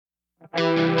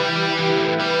Welcome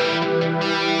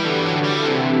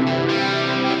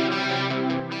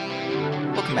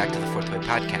back to the Fourth Way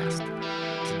Podcast.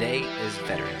 Today is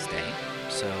Veterans Day,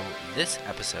 so this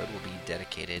episode will be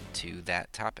dedicated to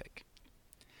that topic.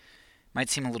 Might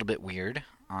seem a little bit weird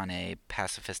on a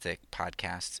pacifistic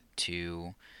podcast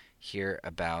to hear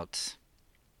about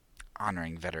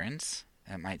honoring veterans.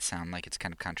 It might sound like it's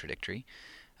kind of contradictory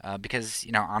because,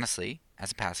 honestly,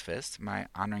 as a pacifist, my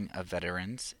honoring of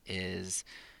veterans is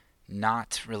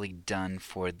not really done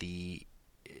for the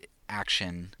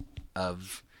action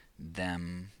of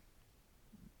them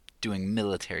doing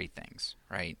military things,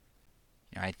 right?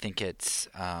 I think it's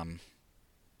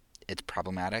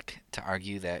problematic to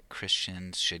argue that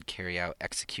Christians should carry out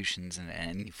executions in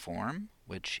any form,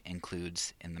 which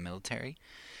includes in the military.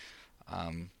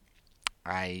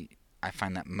 I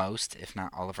find that most, if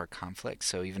not all, of our conflicts.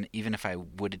 So even if I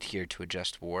would adhere to a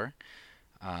just war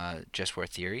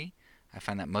theory, I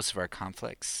find that most of our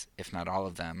conflicts, if not all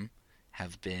of them,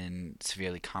 have been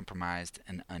severely compromised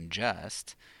and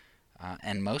unjust,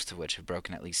 and most of which have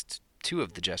broken at least two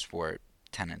of the just war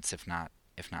tenets, if not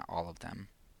all of them,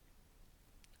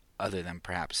 other than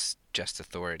perhaps just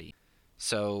authority.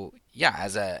 So yeah,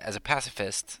 as a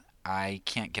pacifist, I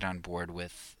can't get on board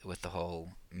with the whole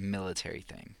military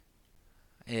thing.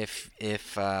 If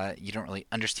you don't really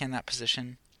understand that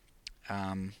position,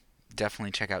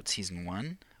 definitely check out Season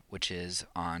 1, which is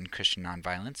on Christian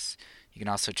nonviolence. You can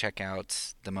also check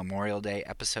out the Memorial Day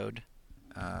episode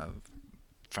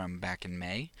from back in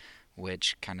May,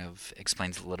 which kind of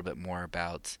explains a little bit more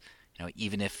about,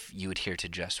 even if you adhere to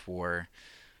just war,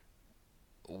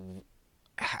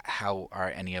 how are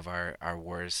any of our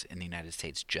wars in the United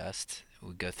States just?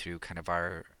 We go through kind of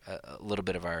a little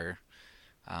bit of our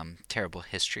terrible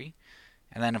history.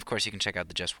 And then, of course, you can check out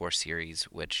the Just War series,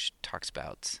 which talks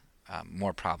about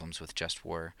more problems with just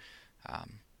war,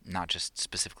 not just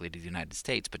specifically to the United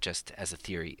States, but just as a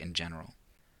theory in general.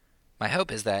 My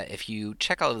hope is that if you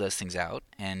check all of those things out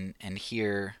and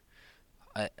hear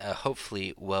a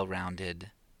hopefully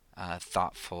well-rounded,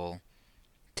 thoughtful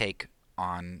take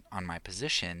on my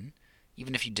position,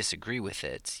 even if you disagree with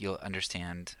it, you'll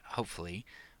understand, hopefully,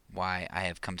 why I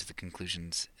have come to the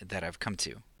conclusions that I've come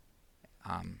to.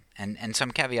 And so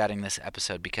I'm caveating this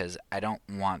episode because I don't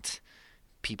want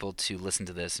people to listen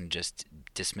to this and just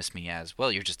dismiss me as, well,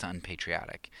 you're just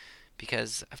unpatriotic.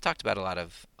 Because I've talked about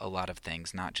a lot of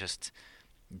things, not just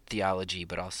theology,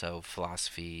 but also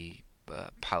philosophy,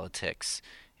 politics,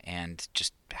 and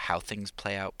just how things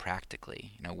play out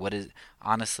practically. What is,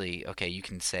 honestly, okay, you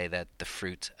can say that the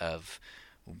fruit of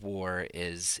war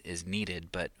is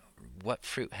needed, but what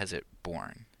fruit has it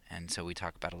borne? And so we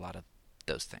talk about a lot of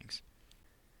those things.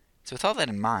 So with all that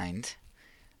in mind,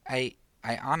 I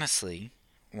honestly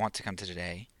want to come to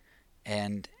today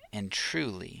and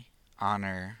truly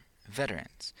honor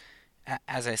veterans.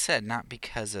 As I said, not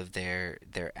because of their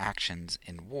actions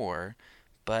in war,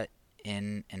 but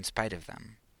in spite of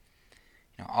them.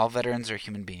 All veterans are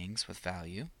human beings with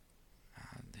value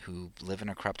who live in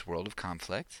a corrupt world of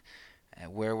conflict,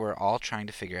 where we're all trying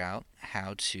to figure out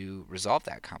how to resolve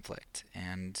that conflict,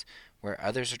 and where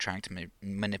others are trying to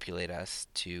manipulate us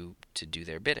to do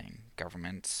their bidding.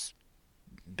 Governments,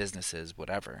 businesses,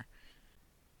 whatever.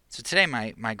 So today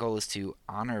my goal is to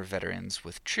honor veterans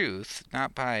with truth,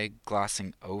 not by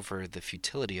glossing over the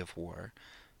futility of war,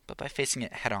 but by facing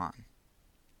it head on.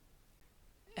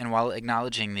 And while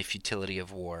acknowledging the futility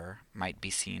of war might be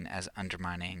seen as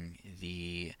undermining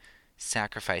the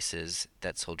sacrifices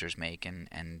that soldiers make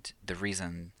and the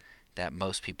reason that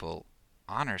most people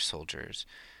honor soldiers,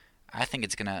 I think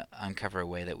it's going to uncover a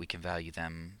way that we can value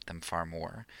them far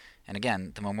more. And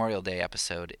again, the Memorial Day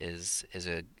episode is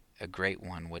a great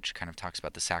one, which kind of talks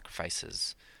about the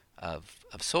sacrifices of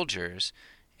soldiers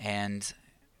and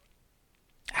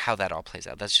how that all plays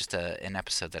out. That's just an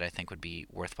episode that I think would be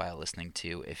worthwhile listening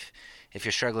to if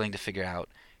you're struggling to figure out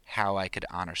how I could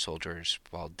honor soldiers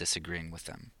while disagreeing with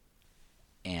them,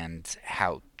 and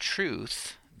how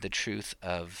the truth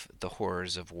of the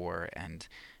horrors of war and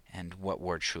what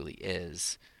war truly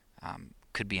is,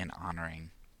 could be an honoring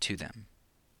to them.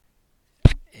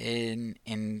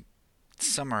 In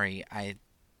summary, I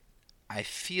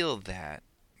feel that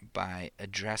by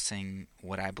addressing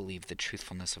what I believe the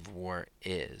truthfulness of war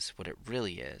is, what it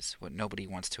really is, what nobody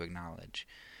wants to acknowledge,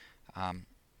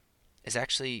 is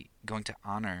actually going to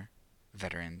honor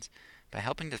veterans by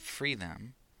helping to free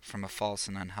them from a false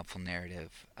and unhelpful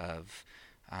narrative of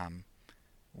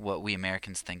what we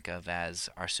Americans think of as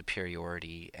our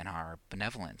superiority and our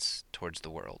benevolence towards the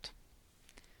world.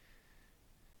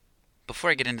 Before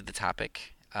I get into the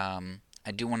topic,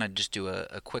 I do want to just do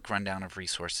a quick rundown of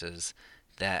resources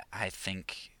that I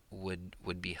think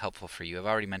would be helpful for you. I've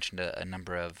already mentioned a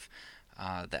number of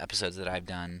the episodes that I've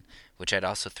done, which I'd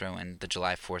also throw in the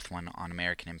July 4th one on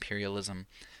American imperialism.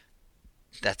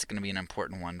 That's going to be an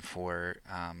important one for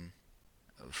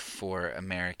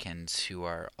Americans who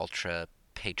are ultra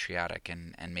patriotic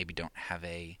and maybe don't have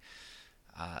a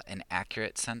an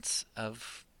accurate sense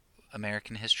of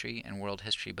American history and world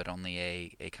history, but only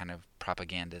a kind of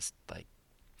propagandist, like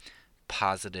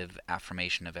positive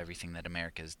affirmation of everything that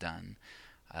America has done.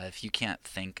 If you can't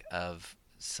think of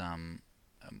some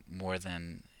more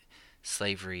than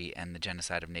slavery and the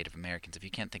genocide of Native Americans, if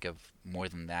you can't think of more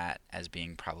than that as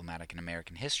being problematic in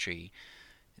American history,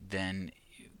 then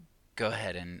go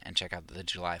ahead and check out the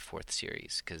July 4th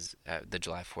series, because the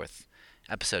July 4th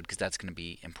episode, because that's going to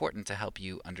be important to help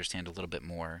you understand a little bit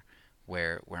more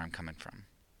where I'm coming from.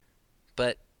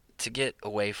 But to get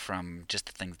away from just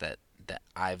the things that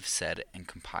I've said and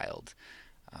compiled,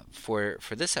 for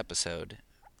this episode,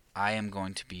 I am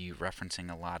going to be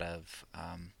referencing a lot of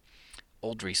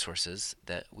old resources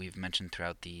that we've mentioned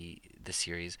throughout the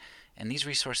series, and these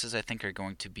resources I think are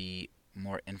going to be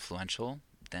more influential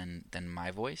than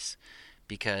my voice,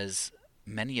 because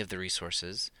many of the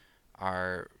resources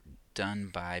are done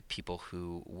by people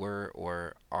who were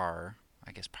or are,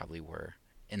 I guess probably were,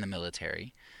 in the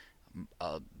military.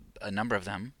 A number of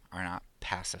them are not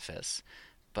pacifists,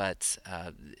 but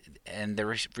and the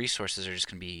resources are just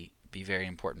going to be very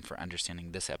important for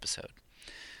understanding this episode.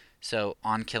 So,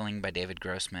 On Killing by David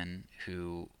Grossman,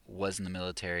 who was in the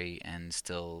military and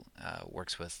still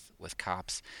works with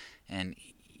cops, and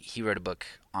he wrote a book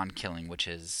on killing, which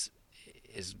is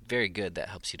very good. That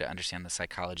helps you to understand the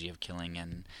psychology of killing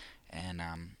and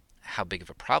how big of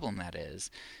a problem that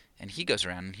is. And he goes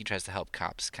around and he tries to help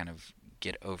cops kind of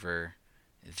get over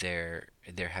their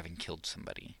having killed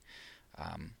somebody.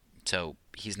 So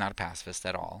he's not a pacifist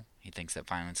at all. He thinks that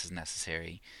violence is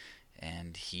necessary,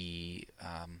 and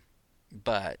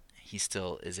but he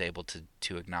still is able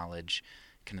to acknowledge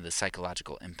kind of the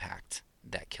psychological impact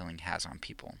that killing has on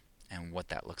people and what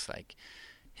that looks like.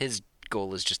 His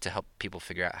goal is just to help people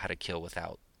figure out how to kill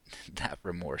without that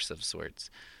remorse of sorts.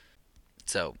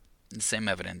 So, the same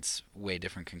evidence, way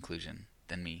different conclusion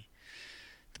than me.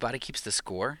 The Body Keeps the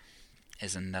Score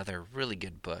is another really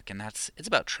good book, and it's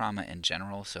about trauma in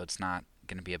general, so it's not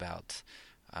going to be about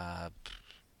uh,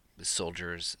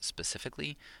 soldiers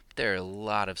specifically. But there are a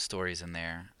lot of stories in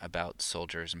there about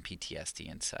soldiers and PTSD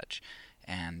and such,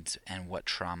 and what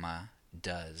trauma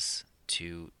does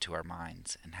to our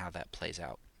minds and how that plays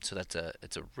out. So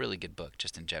it's a really good book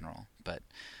just in general, but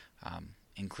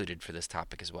included for this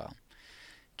topic as well.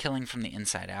 Killing from the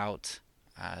Inside Out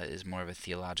is more of a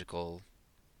theological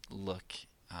look,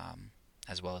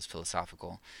 as well as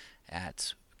philosophical,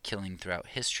 at killing throughout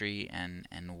history and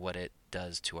what it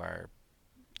does to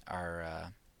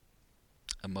our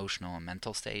emotional and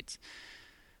mental states.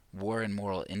 War and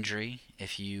Moral Injury,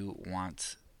 if you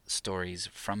want stories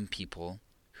from people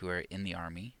who are in the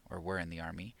Army or were in the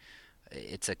Army.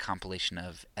 It's a compilation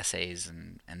of essays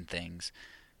and things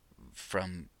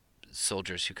from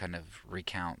soldiers who kind of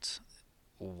recount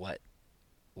what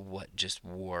just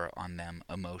wore on them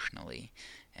emotionally,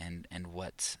 and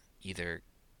what either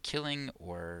killing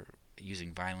or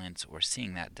using violence or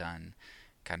seeing that done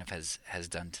kind of has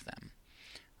done to them.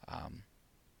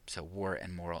 So War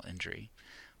and Moral Injury.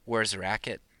 War is a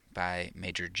Racket by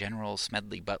Major General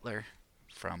Smedley Butler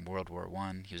from World War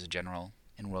One. He was a general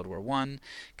in World War One,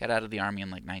 got out of the army in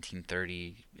like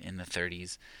 1930, in the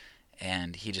 30s,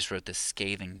 and he just wrote this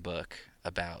scathing book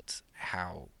about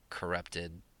how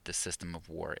corrupted the system of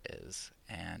war is.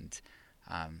 And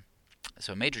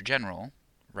so a major general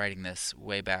writing this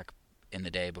way back in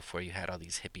the day before you had all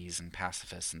these hippies and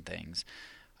pacifists and things,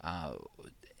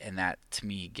 and that to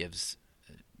me gives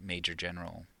the major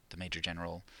general,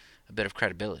 a bit of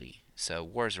credibility. So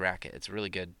War's Racket, it's a really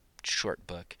good short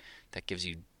book that gives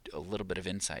you a little bit of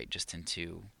insight just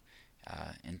into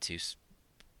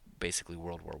basically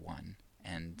World War One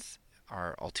and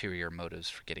our ulterior motives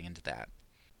for getting into that.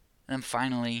 And then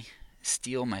finally,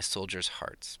 Steal My Soldiers'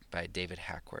 Hearts by David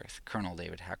Hackworth, Colonel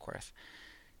David Hackworth.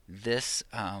 This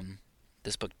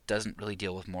book doesn't really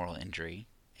deal with moral injury.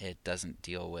 It doesn't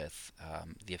deal with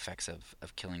the effects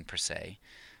of killing per se.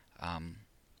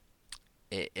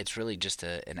 It's really just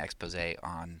an expose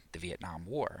on the Vietnam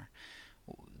War.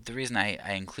 The reason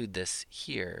I include this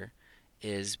here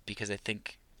is because I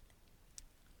think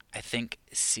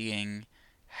seeing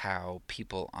how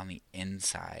people on the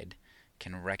inside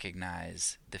can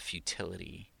recognize the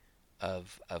futility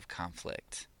of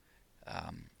conflict,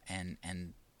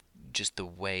 and just the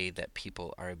way that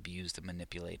people are abused and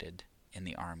manipulated in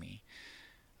the army.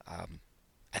 Um,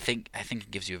 I think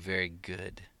it gives you a very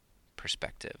good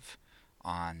perspective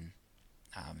on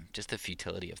just the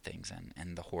futility of things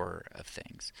and the horror of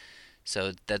things.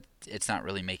 So that it's not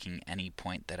really making any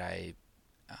point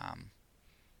um,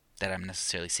 that I'm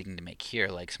necessarily seeking to make here,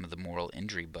 like some of the moral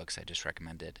injury books I just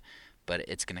recommended, but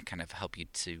it's going to kind of help you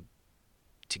to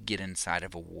get inside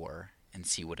of a war and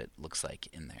see what it looks like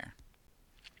in there.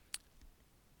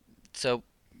 So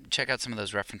check out some of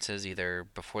those references either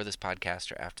before this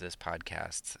podcast or after this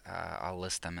podcast. I'll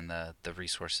list them in the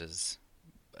resources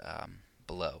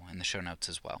below in the show notes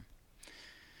as well.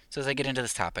 So as I get into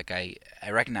this topic, I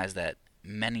recognize that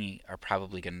many are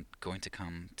probably going to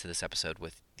come to this episode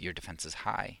with your defenses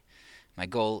high. My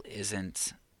goal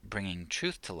isn't bringing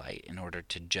truth to light in order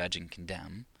to judge and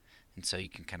condemn, and so you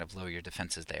can kind of lower your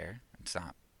defenses there. It's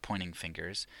not pointing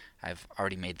fingers. I've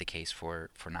already made the case for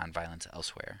nonviolence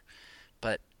elsewhere.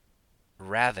 But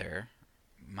rather,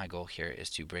 my goal here is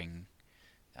to bring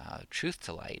truth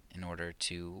to light in order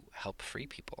to help free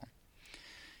people.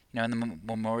 In the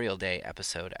Memorial Day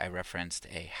episode, I referenced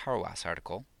a Hauerwas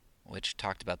article, which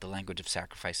talked about the language of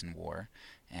sacrifice in war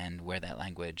and where that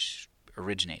language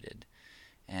originated.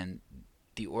 And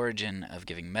the origin of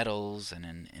giving medals and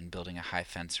in building a high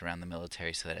fence around the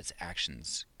military so that its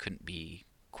actions couldn't be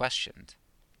questioned.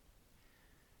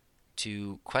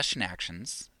 To question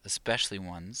actions, especially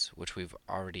ones which we've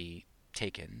already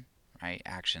taken, right,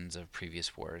 actions of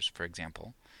previous wars, for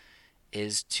example,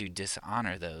 is to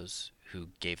dishonor those who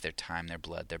gave their time, their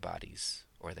blood, their bodies,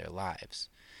 or their lives.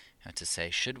 To say,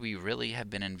 should we really have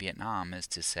been in Vietnam, is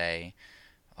to say,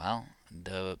 well,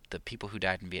 the people who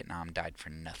died in Vietnam died for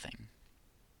nothing.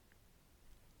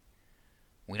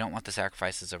 We don't want the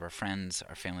sacrifices of our friends,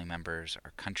 our family members,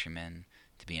 our countrymen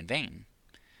to be in vain.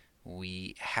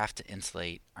 We have to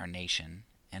insulate our nation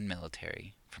and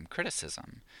military from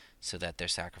criticism so that their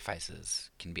sacrifices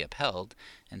can be upheld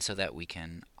and so that we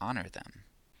can honor them.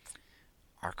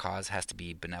 Our cause has to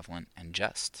be benevolent and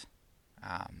just,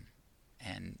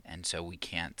 and so we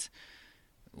can't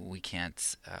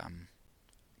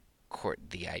court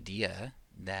the idea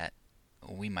that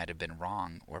we might have been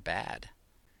wrong or bad.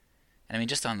 And I mean,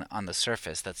 just on the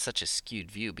surface, that's such a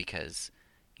skewed view because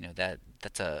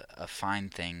that's a fine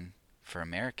thing for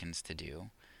Americans to do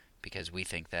because we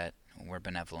think that we're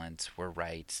benevolent, we're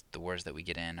right, the wars that we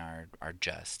get in are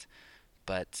just.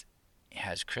 But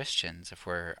as Christians, if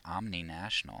we're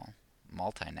omni-national,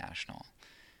 multinational,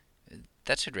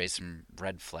 that should raise some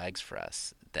red flags for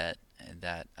us that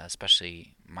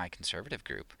especially my conservative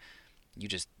group, you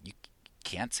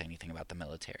can't say anything about the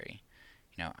military.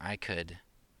 I could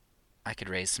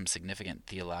raise some significant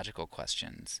theological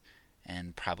questions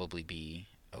and probably be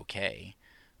okay,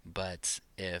 but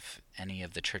if any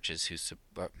of the churches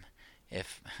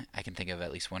if I can think of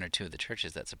at least one or two of the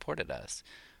churches that supported us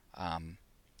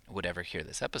would ever hear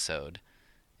this episode,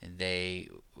 they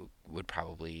would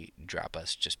probably drop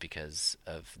us just because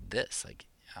of this.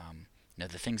 The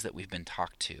things that we've been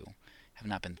talked to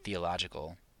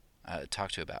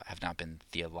about have not been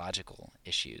theological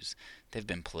issues. They've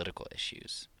been political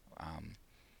issues,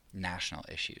 national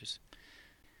issues.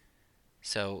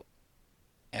 So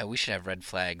we should have red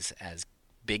flags as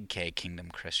big K Kingdom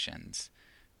Christians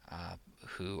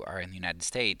who are in the United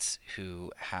States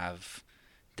who have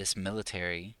this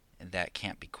military that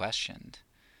can't be questioned.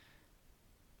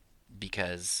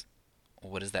 Because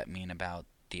what does that mean about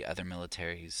the other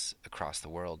militaries across the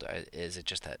world? Is it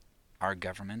just that our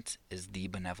government is the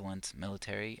benevolent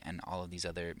military and all of these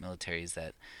other militaries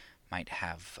that might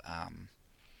have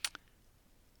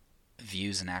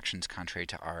views and actions contrary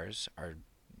to ours are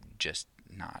just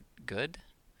not good?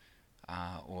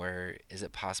 Or is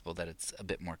it possible that it's a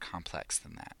bit more complex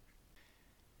than that?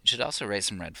 It should also raise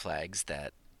some red flags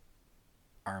that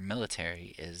our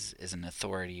military is an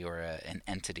authority or an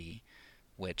entity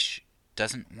which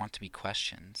doesn't want to be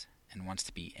questioned and wants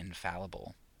to be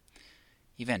infallible.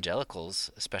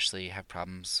 Evangelicals especially have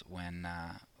problems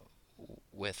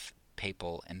with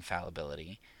papal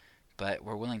infallibility, but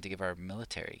we're willing to give our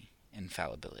military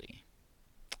infallibility.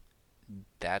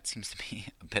 That seems to be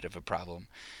a bit of a problem.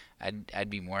 I'd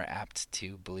be more apt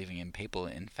to believing in papal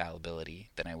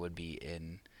infallibility than I would be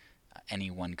in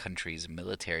any one country's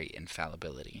military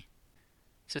infallibility.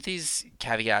 So with these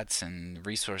caveats and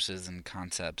resources and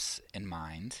concepts in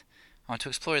mind, I want to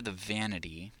explore the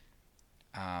vanity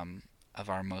of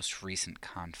our most recent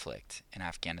conflict in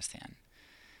Afghanistan.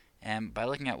 And by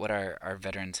looking at what our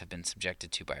veterans have been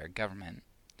subjected to by our government,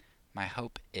 my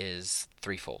hope is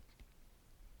threefold.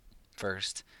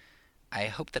 First, I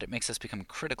hope that it makes us become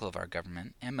critical of our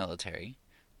government and military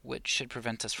which should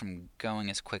prevent us from going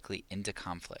as quickly into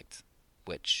conflict,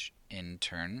 which in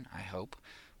turn, I hope,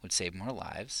 would save more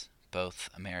lives, both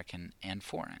American and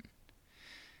foreign.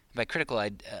 By critical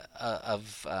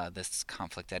of this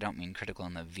conflict, I don't mean critical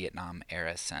in the Vietnam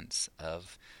era sense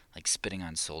of like spitting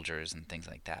on soldiers and things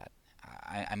like that.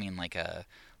 I mean like a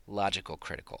logical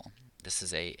critical. This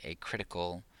is a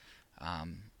critical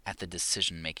at the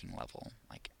decision making level.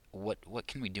 Like what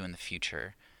can we do in the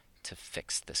future to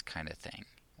fix this kind of thing?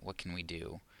 What can we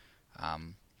do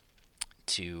um,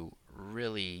 to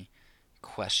really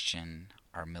question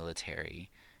our military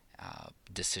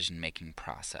decision making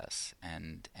process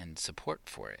and support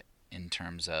for it in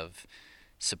terms of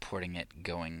supporting it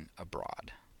going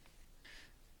abroad,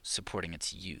 supporting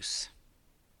its use.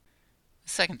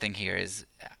 The second thing here is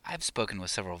I've spoken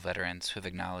with several veterans who have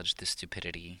acknowledged the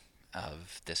stupidity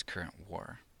of this current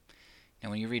war. Now,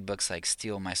 when you read books like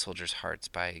Steal My Soldiers' Hearts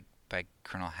by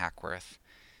Colonel Hackworth,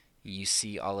 you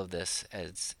see all of this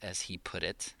as he put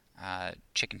it,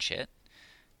 chicken shit,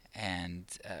 and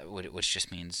which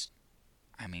just means,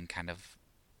 I mean, kind of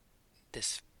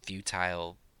this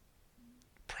futile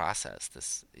process,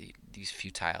 these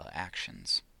futile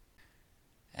actions.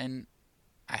 And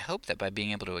I hope that by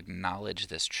being able to acknowledge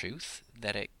this truth,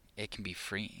 that it can be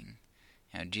freeing.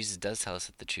 You know, Jesus does tell us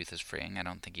that the truth is freeing. I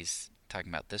don't think he's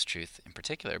talking about this truth in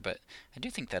particular, but I do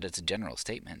think that it's a general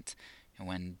statement. And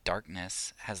when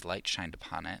darkness has light shined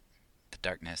upon it, the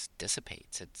darkness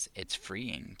dissipates. It's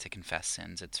freeing to confess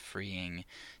sins. It's freeing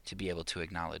to be able to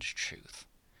acknowledge truth.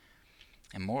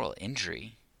 And moral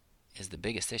injury is the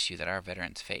biggest issue that our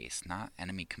veterans face, not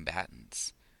enemy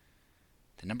combatants.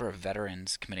 The number of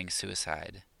veterans committing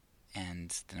suicide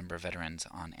and the number of veterans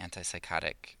on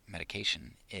antipsychotic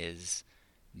medication is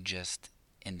just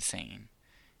insane.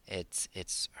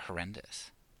 It's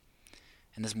horrendous.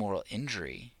 And this moral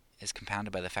injury is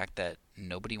compounded by the fact that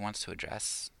nobody wants to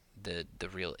address the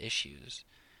real issues.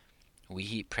 We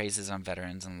heap praises on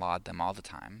veterans and laud them all the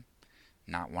time,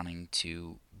 not wanting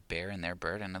to bear in their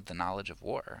burden of the knowledge of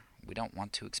war. We don't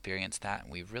want to experience that.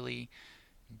 We really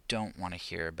don't want to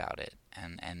hear about it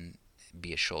and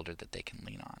be a shoulder that they can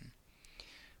lean on.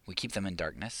 We keep them in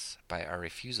darkness by our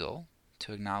refusal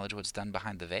to acknowledge what's done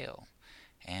behind the veil.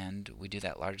 And we do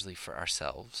that largely for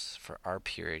ourselves, for our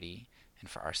purity, and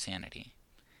for our sanity.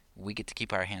 We get to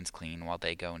keep our hands clean while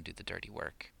they go and do the dirty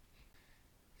work.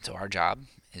 So our job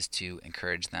is to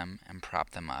encourage them and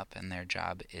prop them up, and their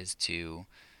job is to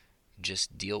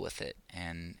just deal with it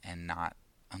and not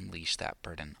unleash that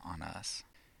burden on us.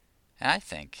 And I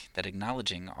think that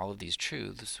acknowledging all of these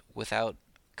truths without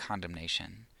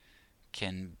condemnation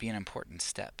can be an important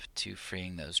step to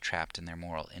freeing those trapped in their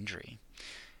moral injury.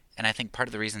 And I think part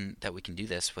of the reason that we can do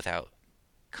this without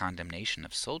condemnation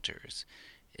of soldiers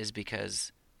is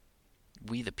because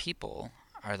we, the people,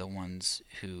 are the ones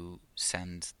who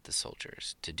send the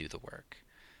soldiers to do the work.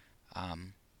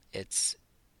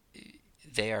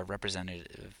 They are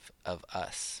representative of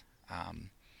us,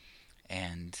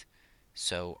 and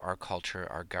so our culture,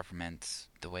 our government,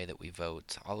 the way that we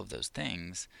vote, all of those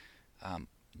things,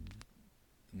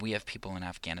 we have people in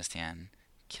Afghanistan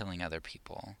killing other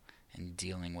people and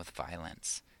dealing with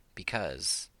violence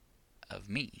because of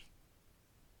me,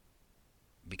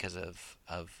 because of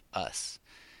us.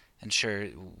 And sure,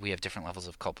 we have different levels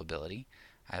of culpability.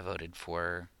 I voted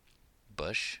for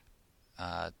Bush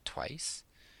twice,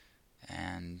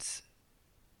 and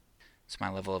so my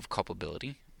level of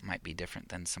culpability might be different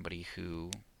than somebody who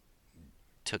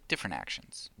took different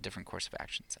actions, different course of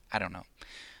actions. I don't know.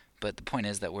 But the point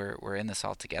is that we're in this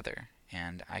all together,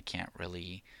 and I can't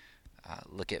really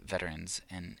look at veterans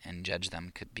and judge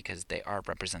them because they are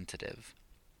representative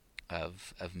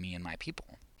of me and my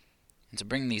people. And so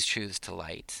bringing these truths to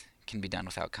light can be done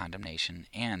without condemnation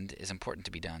and is important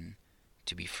to be done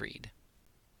to be freed.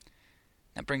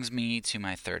 That brings me to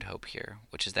my third hope here,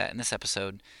 which is that in this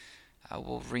episode,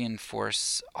 we'll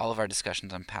reinforce all of our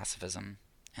discussions on pacifism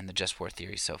and the just war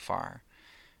theory so far,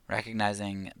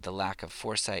 recognizing the lack of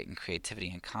foresight and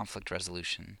creativity in conflict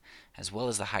resolution, as well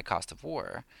as the high cost of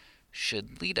war,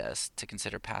 should lead us to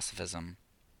consider pacifism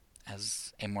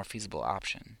as a more feasible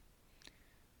option.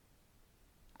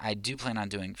 I do plan on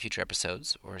doing future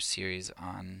episodes or a series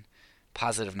on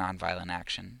positive nonviolent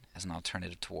action as an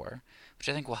alternative to war, which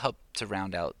I think will help to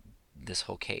round out this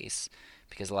whole case,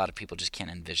 because a lot of people just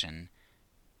can't envision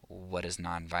what does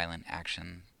nonviolent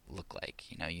action look like.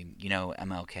 You know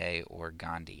MLK or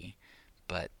Gandhi,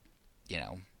 but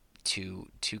two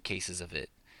cases of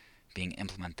it being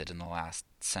implemented in the last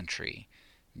century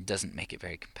doesn't make it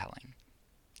very compelling.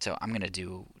 So I'm going to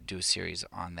do a series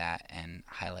on that and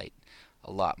highlight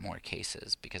a lot more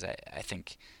cases, because I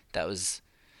think that was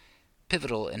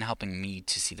pivotal in helping me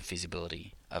to see the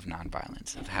feasibility of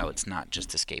nonviolence, of how it's not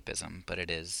just escapism, but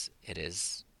it is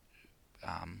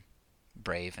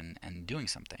brave and doing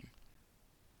something.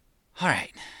 All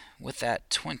right, with that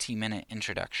 20-minute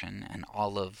introduction and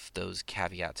all of those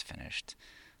caveats finished,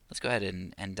 let's go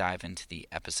ahead and dive into the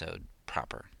episode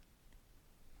proper.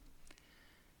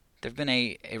 There have been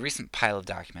a recent pile of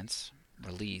documents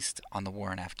released on the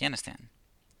war in Afghanistan.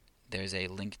 There's a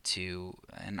link to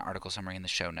an article summary in the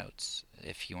show notes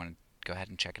if you want to go ahead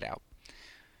and check it out.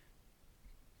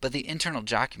 But the internal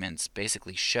documents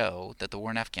basically show that the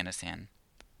war in Afghanistan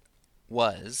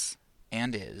was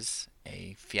and is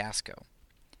a fiasco.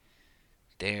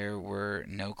 There were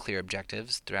no clear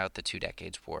objectives throughout the 2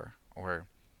 decades war, or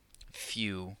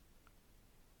few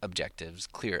objectives,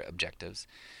 clear objectives.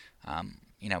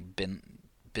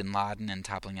 Bin Laden and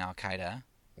toppling Al Qaeda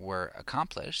were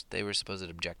accomplished. They were supposed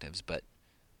objectives, but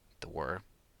the war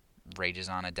rages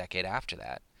on a decade after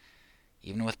that.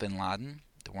 Even with Bin Laden,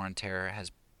 the war on terror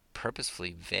has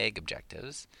purposefully vague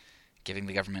objectives, giving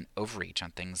the government overreach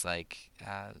on things like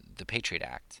the Patriot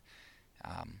Act,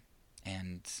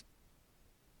 and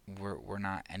we're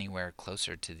not anywhere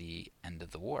closer to the end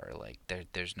of the war. Like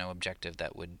there's no objective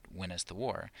that would win us the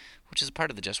war, which is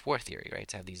part of the just war theory, right?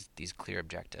 To have these clear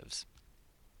objectives.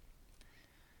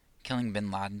 Killing bin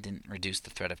Laden didn't reduce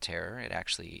the threat of terror. It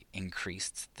actually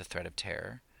increased the threat of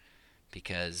terror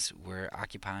because we're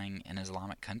occupying an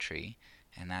Islamic country,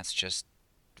 and that's just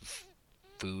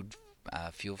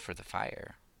fuel for the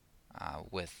fire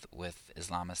with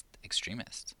Islamist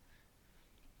extremists.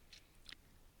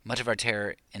 Much of our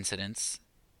terror incidents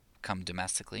come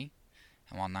domestically,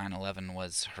 and while 9/11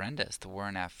 was horrendous, the war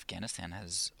in Afghanistan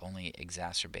has only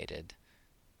exacerbated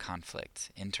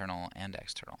conflict, internal and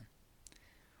external.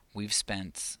 We've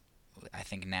spent, I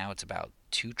think now it's about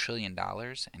 $2 trillion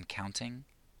and counting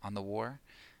on the war.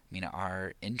 I mean,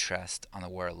 our interest on the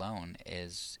war alone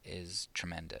is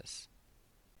tremendous.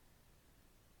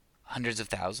 Hundreds of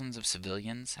thousands of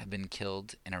civilians have been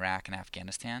killed in Iraq and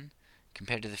Afghanistan,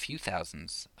 compared to the few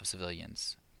thousands of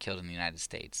civilians killed in the United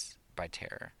States by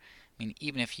terror. I mean,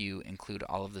 even if you include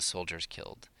all of the soldiers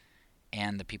killed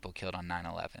and the people killed on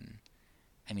 9/11,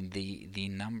 I mean, the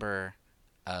number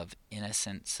of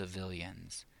innocent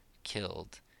civilians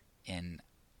killed in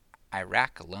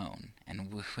Iraq alone,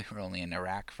 and we were only in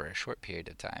Iraq for a short period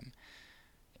of time,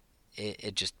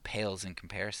 it just pales in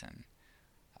comparison.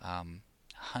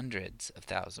 Hundreds of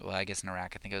thousands, well, I guess in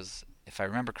Iraq, I think it was, if I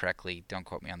remember correctly, don't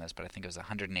quote me on this, but I think it was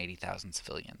 180,000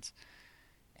 civilians.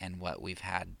 And what we've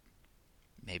had,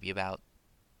 maybe about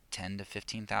 10 to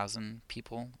 15,000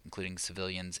 people, including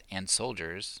civilians and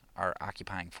soldiers, are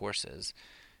occupying forces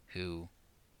who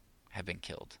have been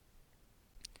killed.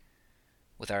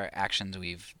 With our actions,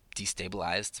 we've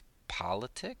destabilized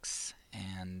politics,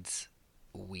 and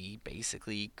we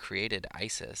basically created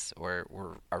ISIS, or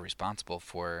are responsible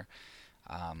for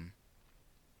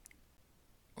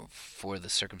the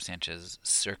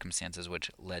circumstances which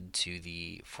led to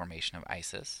the formation of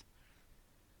ISIS.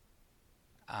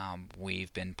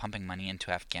 We've been pumping money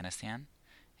into Afghanistan,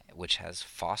 which has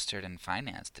fostered and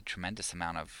financed a tremendous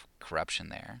amount of corruption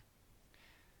there.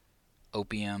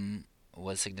 Opium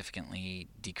was significantly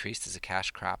decreased as a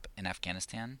cash crop in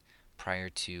Afghanistan prior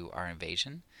to our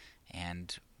invasion,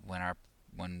 and when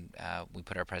we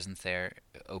put our presence there,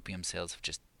 opium sales have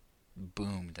just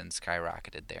boomed and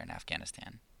skyrocketed there in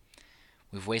Afghanistan.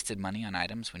 We've wasted money on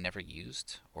items we never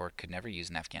used or could never use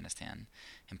in Afghanistan,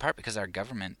 in part because of our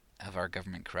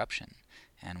government corruption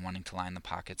and wanting to line the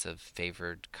pockets of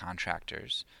favored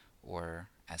contractors or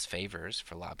as favors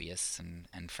for lobbyists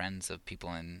and friends of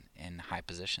people in high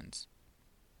positions.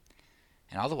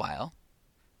 And all the while,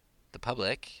 the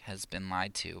public has been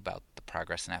lied to about the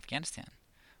progress in Afghanistan,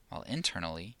 while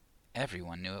internally,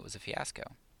 everyone knew it was a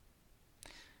fiasco.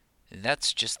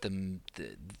 That's just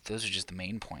those are just the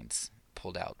main points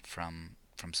pulled out from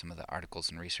some of the articles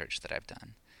and research that I've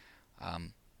done.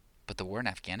 But the war in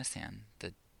Afghanistan,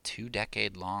 the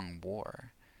 2-decade-long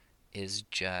war, is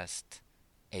just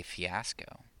a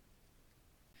fiasco.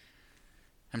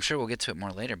 I'm sure we'll get to it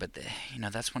more later, but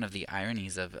that's one of the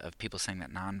ironies of people saying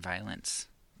that nonviolence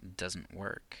doesn't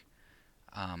work.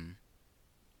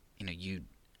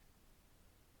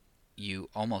 You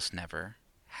almost never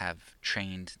have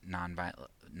trained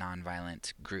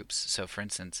nonviolent groups. So, for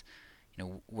instance,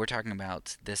 we're talking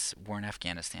about this war in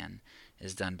Afghanistan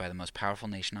is done by the most powerful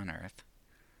nation on earth,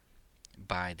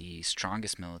 by the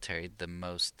strongest military, the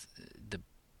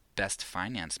best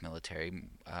financed military.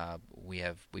 We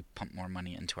pump more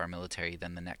money into our military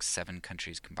than the next 7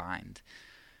 countries combined.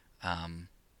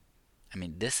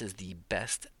 This is the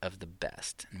best of the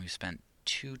best, and we've spent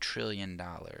 $2 trillion.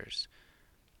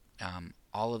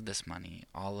 All of this money,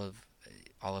 all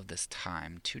of this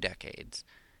time, 2 decades,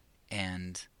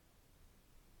 and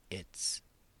it's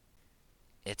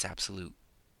it's absolute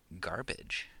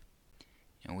garbage.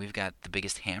 We've got the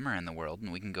biggest hammer in the world,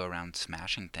 and we can go around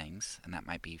smashing things, and that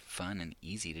might be fun and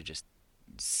easy to just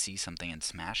see something and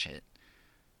smash it.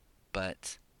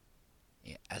 But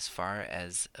as far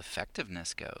as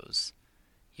effectiveness goes,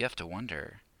 you have to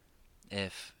wonder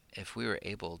if we were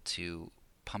able to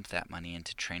pump that money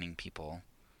into training people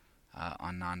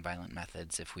on nonviolent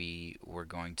methods, if we were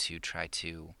going to try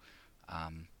to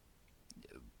um,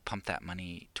 pump that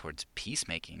money towards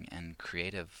peacemaking and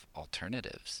creative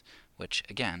alternatives, which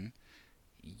again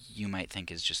you might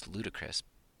think is just ludicrous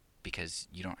because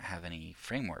you don't have any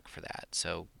framework for that.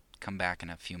 So come back in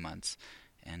a few months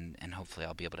and hopefully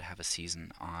I'll be able to have a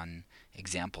season on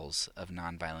examples of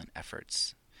nonviolent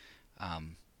efforts.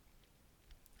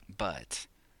 But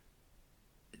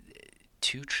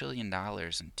 $2 trillion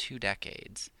in 2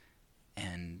 decades,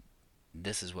 and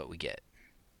this is what we get.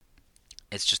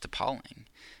 It's just appalling.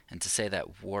 And to say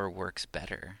that war works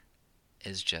better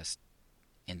is just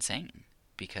insane,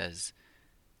 because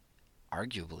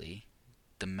arguably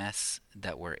the mess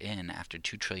that we're in after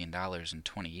 $2 trillion in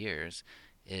 20 years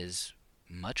is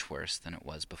much worse than it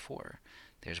was before.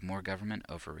 There's more government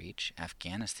overreach.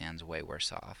 Afghanistan's way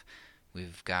worse off.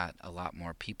 We've got a lot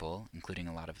more people, including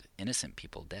a lot of innocent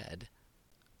people, dead.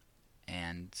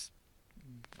 And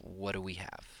what do we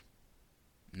have?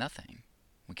 Nothing.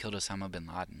 We killed Osama bin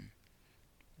Laden.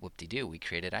 Whoop-de-doo, we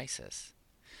created ISIS.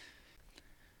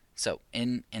 So,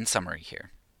 in summary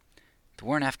here, the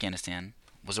war in Afghanistan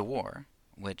was a war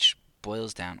which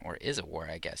boils down, or is a war,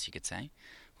 I guess you could say,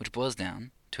 which boils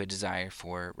down to a desire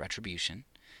for retribution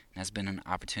and has been an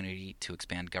opportunity to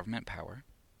expand government power,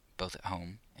 both at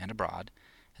home and abroad,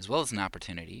 as well as an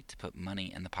opportunity to put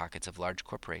money in the pockets of large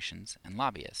corporations and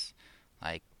lobbyists,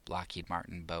 like Lockheed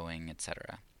Martin, Boeing,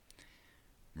 etc.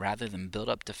 Rather than build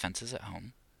up defenses at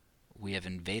home, we have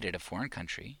invaded a foreign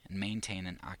country and maintained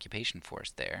an occupation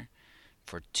force there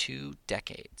for 2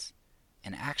 decades,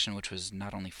 an action which was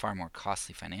not only far more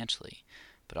costly financially,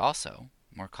 but also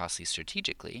more costly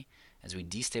strategically, as we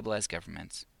destabilized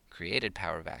governments, created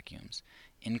power vacuums,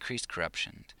 increased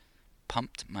corruption,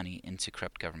 pumped money into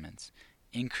corrupt governments,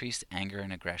 increased anger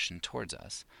and aggression towards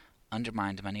us,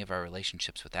 undermined many of our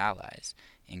relationships with allies,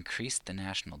 increased the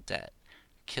national debt,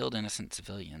 killed innocent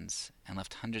civilians, and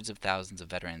left hundreds of thousands of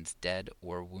veterans dead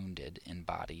or wounded in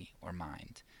body or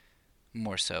mind.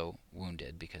 More so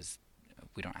wounded, because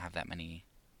we don't have that many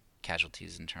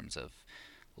casualties in terms of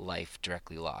life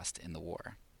directly lost in the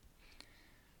war.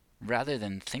 Rather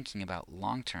than thinking about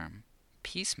long-term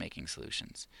peacemaking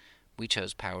solutions, we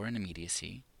chose power and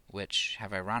immediacy, which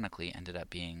have ironically ended up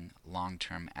being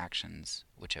long-term actions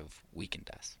which have weakened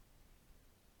us.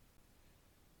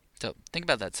 So think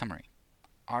about that summary.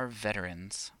 Our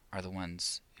veterans are the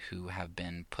ones who have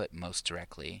been put most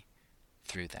directly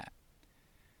through that.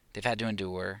 They've had to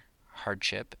endure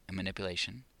hardship and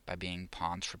manipulation by being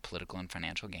pawns for political and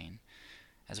financial gain,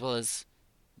 as well as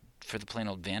for the plain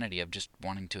old vanity of just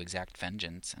wanting to exact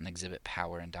vengeance and exhibit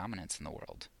power and dominance in the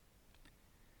world.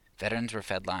 Veterans were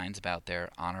fed lines about their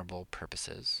honorable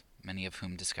purposes, many of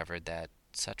whom discovered that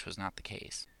such was not the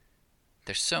case.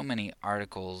 There's so many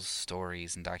articles,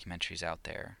 stories, and documentaries out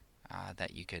there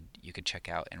that you could check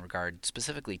out in regard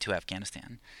specifically to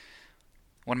Afghanistan.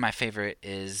 One of my favorite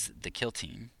is The Kill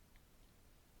Team.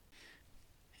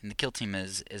 And The Kill Team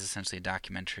is essentially a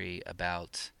documentary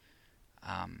about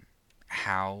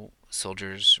how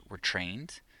soldiers were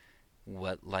trained,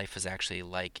 what life was actually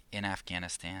like in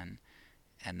Afghanistan,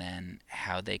 and then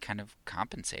how they kind of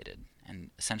compensated. And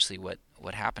essentially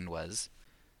what happened was,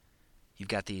 you've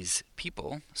got these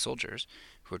people, soldiers,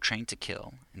 who are trained to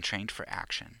kill and trained for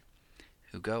action,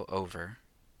 who go over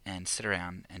and sit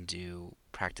around and do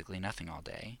practically nothing all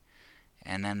day,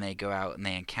 and then they go out and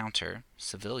they encounter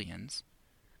civilians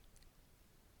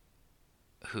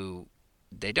who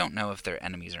they don't know if they're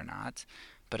enemies or not,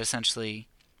 but essentially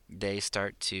they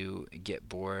start to get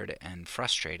bored and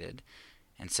frustrated,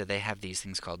 and so they have these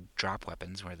things called drop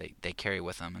weapons where they carry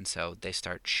with them, and so they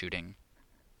start shooting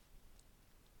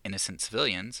innocent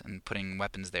civilians and putting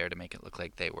weapons there to make it look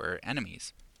like they were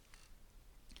enemies.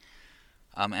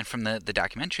 And from the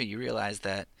documentary, you realize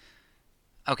that,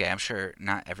 okay, I'm sure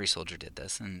not every soldier did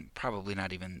this, and probably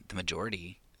not even the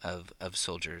majority of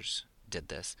soldiers did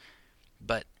this,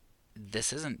 but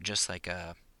this isn't just like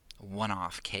a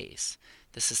one-off case.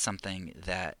 This is something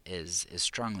that is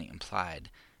strongly implied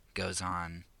goes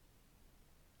on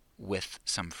with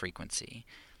some frequency.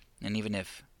 And even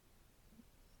if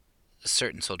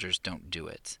certain soldiers don't do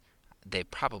it, they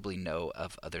probably know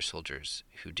of other soldiers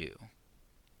who do.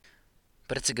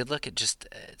 But it's a good look at just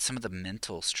some of the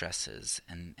mental stresses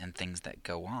and things that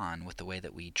go on with the way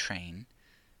that we train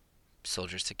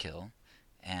soldiers to kill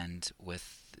and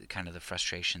with kind of the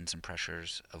frustrations and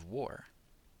pressures of war.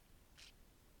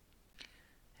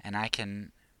 And I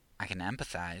can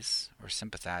empathize or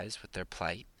sympathize with their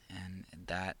plight, and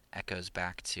that echoes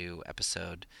back to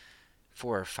episode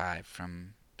 4 or 5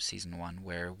 from season 1,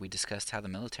 where we discussed how the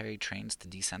military trains to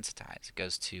desensitize. It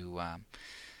goes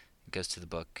to the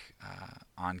book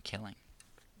on killing,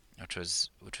 which was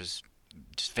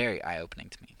just very eye opening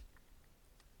to me.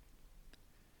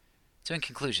 So in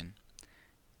conclusion,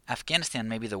 Afghanistan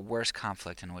may be the worst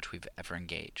conflict in which we've ever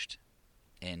engaged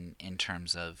in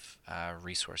terms of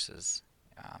resources,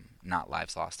 not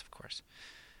lives lost, of course,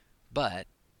 but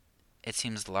it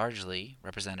seems largely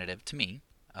representative to me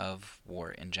of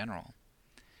war in general.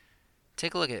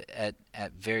 Take a look at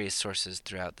various sources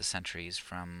throughout the centuries,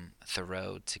 from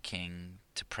Thoreau to King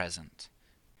to present,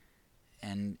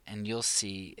 and you'll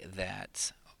see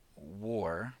that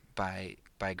war by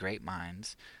great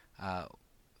minds, uh,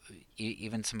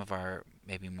 even some of our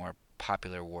maybe more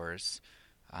popular wars,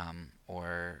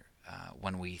 or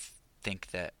when we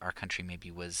think that our country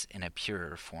maybe was in a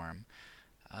purer form,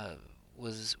 uh,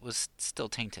 was still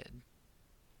tainted.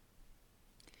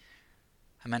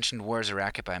 I mentioned War is a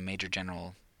Racket by Major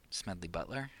General Smedley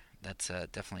Butler. That's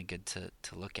definitely good to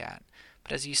look at.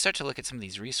 But as you start to look at some of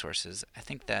these resources, I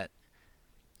think that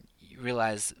you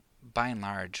realize, by and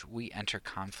large, we enter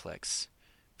conflicts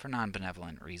for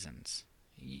non-benevolent reasons.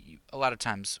 A lot of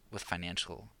times with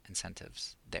financial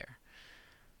incentives there.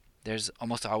 There's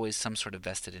almost always some sort of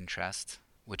vested interest,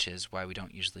 which is why we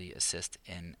don't usually assist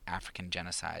in African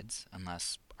genocides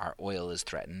unless our oil is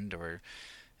threatened or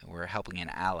we're helping an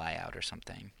ally out or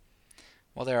something.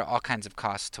 While there are all kinds of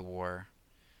costs to war,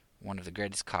 one of the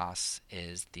greatest costs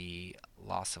is the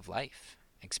loss of life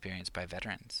experienced by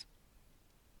veterans.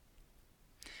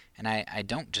 And I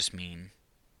don't just mean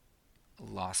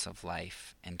loss of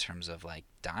life in terms of like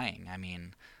dying. I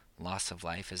mean loss of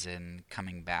life as in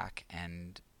coming back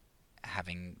and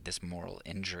having this moral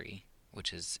injury,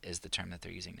 which is the term that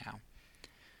they're using now.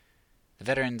 The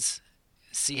veterans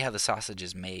see how the sausage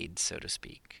is made, so to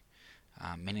speak,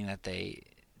 meaning that they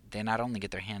not only get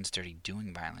their hands dirty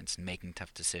doing violence and making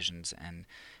tough decisions and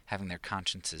having their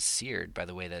consciences seared by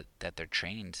the way that they're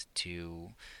trained to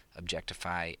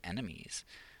objectify enemies,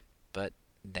 but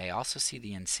they also see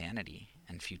the insanity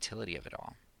and futility of it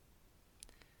all.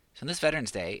 So on this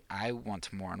Veterans Day, I want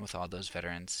to mourn with all those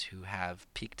veterans who have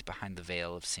peeked behind the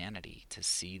veil of sanity to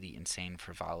see the insane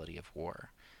frivolity of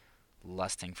war,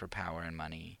 lusting for power and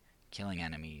money, killing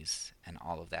enemies, and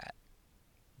all of that.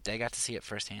 They got to see it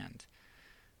firsthand.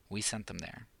 We sent them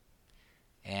there.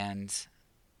 And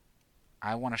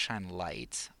I want to shine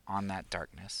light on that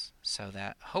darkness so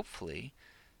that hopefully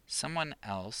someone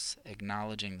else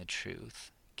acknowledging the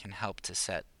truth can help to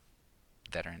set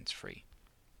veterans free.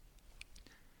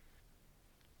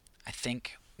 I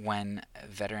think when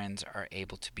veterans are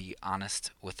able to be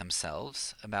honest with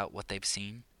themselves about what they've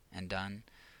seen and done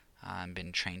and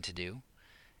been trained to do,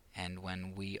 and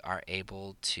when we are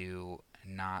able to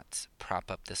not prop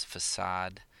up this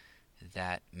facade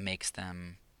that makes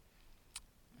them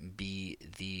be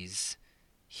these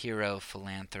hero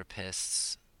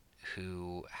philanthropists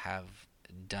who have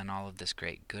done all of this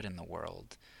great good in the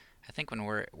world, I think when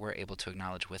we're able to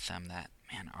acknowledge with them that,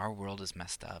 man, our world is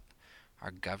messed up, our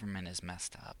government is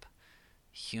messed up,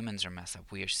 humans are messed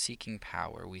up, we are seeking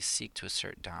power, we seek to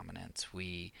assert dominance,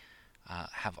 we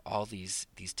have all these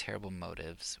terrible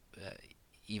motives,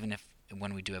 even if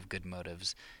when we do have good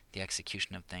motives, the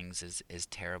execution of things is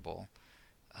terrible.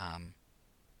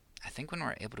 I think when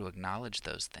we're able to acknowledge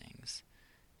those things,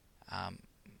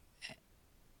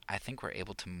 I think we're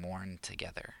able to mourn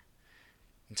together.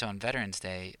 And so on Veterans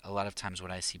Day, a lot of times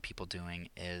what I see people doing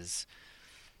is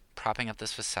propping up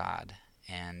this facade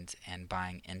and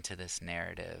buying into this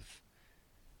narrative,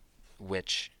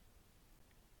 which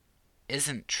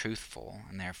isn't truthful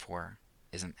and therefore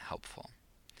isn't helpful.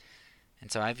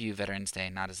 And so I view Veterans Day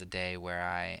not as a day where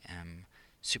I am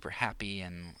super happy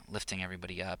and lifting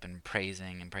everybody up and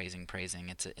praising and praising.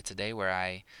 It's a day where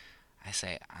I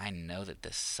say, I know that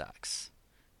this sucks,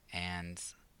 and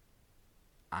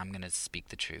I'm going to speak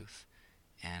the truth,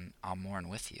 and I'll mourn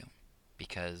with you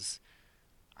because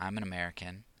I'm an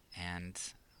American, and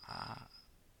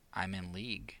I'm in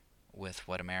league with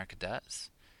what America does,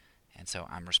 and so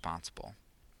I'm responsible.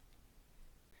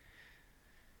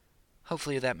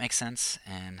 Hopefully that makes sense,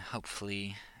 and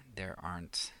hopefully there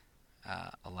aren't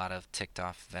a lot of ticked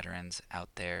off veterans out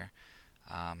there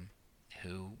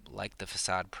who like the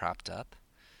facade propped up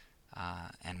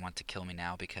and want to kill me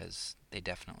now because they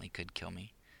definitely could kill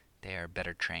me. They are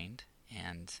better trained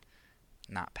and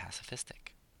not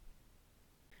pacifistic.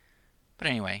 But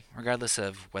anyway, regardless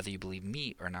of whether you believe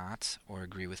me or not, or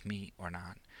agree with me or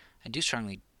not, I do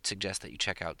strongly suggest that you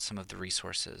check out some of the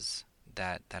resources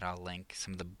that I'll link,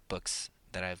 some of the books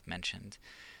that I've mentioned,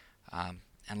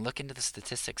 and look into the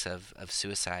statistics of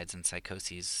suicides and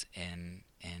psychoses in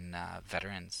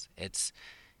veterans. It's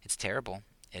terrible.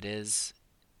 It is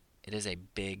a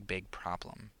big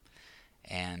problem.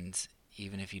 And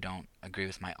even if you don't agree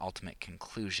with my ultimate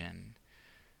conclusion,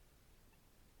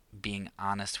 being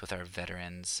honest with our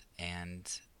veterans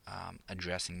and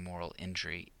addressing moral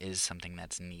injury is something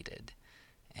that's needed.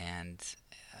 And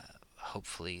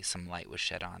hopefully some light was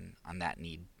shed on that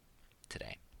need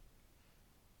today.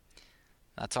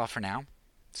 That's all for now.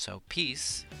 So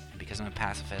peace, and because I'm a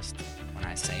pacifist, when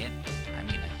I say it, I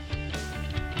mean it.